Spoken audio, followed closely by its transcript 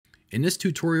In this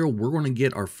tutorial, we're going to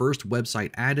get our first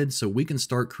website added so we can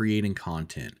start creating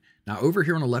content. Now over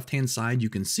here on the left-hand side, you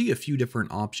can see a few different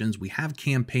options. We have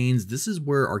campaigns. This is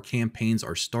where our campaigns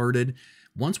are started.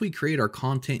 Once we create our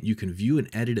content, you can view and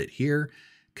edit it here.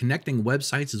 Connecting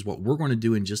websites is what we're going to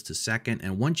do in just a second.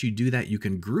 And once you do that, you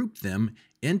can group them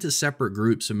into separate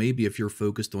groups. So maybe if you're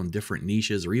focused on different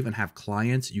niches or even have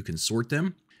clients, you can sort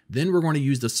them. Then we're going to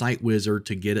use the site wizard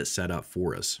to get it set up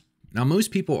for us. Now,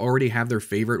 most people already have their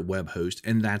favorite web host,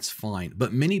 and that's fine.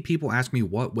 But many people ask me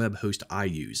what web host I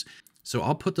use. So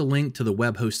I'll put the link to the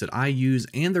web host that I use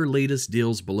and their latest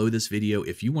deals below this video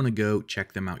if you want to go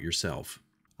check them out yourself.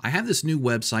 I have this new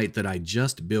website that I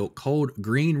just built called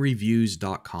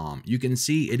Coldgreenreviewscom. You can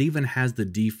see it even has the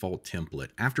default template.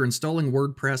 After installing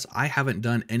WordPress, I haven't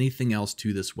done anything else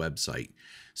to this website.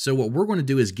 So what we're going to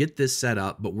do is get this set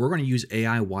up, but we're going to use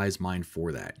AIWiseMind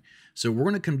for that. So we're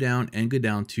going to come down and go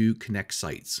down to Connect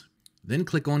Sites. Then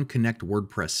click on Connect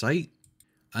WordPress Site.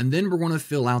 And then we're going to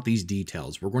fill out these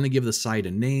details. We're going to give the site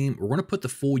a name. We're going to put the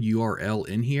full URL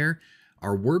in here,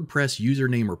 our WordPress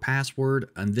username or password,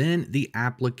 and then the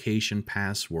application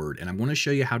password. And I'm going to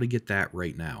show you how to get that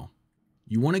right now.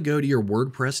 You want to go to your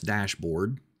WordPress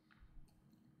dashboard,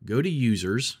 go to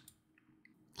Users,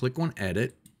 click on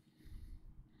Edit,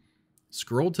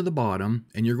 scroll to the bottom,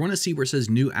 and you're going to see where it says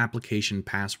New Application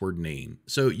Password Name.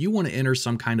 So you want to enter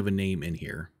some kind of a name in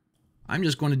here. I'm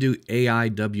just going to do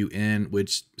AIWN,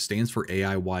 which stands for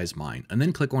AIWiseMind, and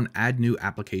then click on Add New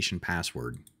Application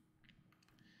Password.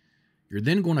 You're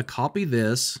then going to copy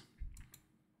this,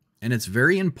 and it's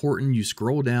very important you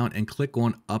scroll down and click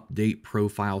on Update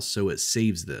Profile so it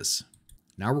saves this.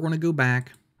 Now we're going to go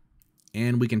back,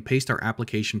 and we can paste our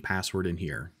application password in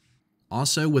here.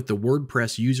 Also, with the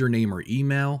WordPress username or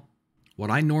email,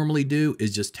 what I normally do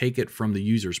is just take it from the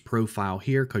user's profile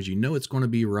here because you know it's going to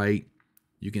be right.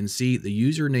 You can see the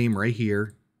username right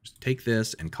here. Just take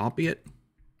this and copy it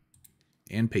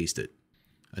and paste it.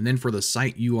 And then for the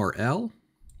site URL,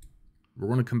 we're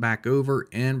going to come back over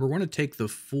and we're going to take the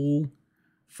full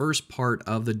first part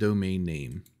of the domain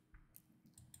name.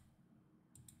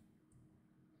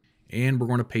 And we're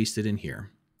going to paste it in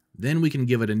here. Then we can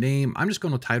give it a name. I'm just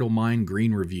going to title mine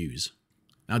Green Reviews.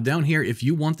 Now down here, if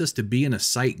you want this to be in a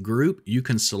site group, you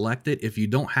can select it. If you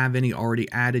don't have any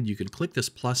already added, you can click this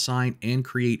plus sign and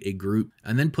create a group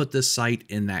and then put this site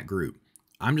in that group.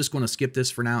 I'm just going to skip this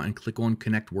for now and click on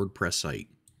Connect WordPress Site.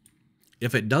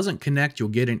 If it doesn't connect, you'll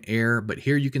get an error, but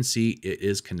here you can see it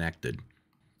is connected.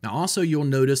 Now also you'll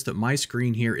notice that my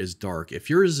screen here is dark. If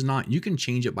yours is not, you can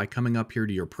change it by coming up here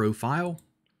to your profile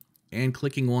and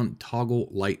clicking on Toggle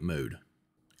Light Mode.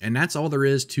 And that's all there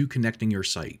is to connecting your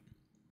site.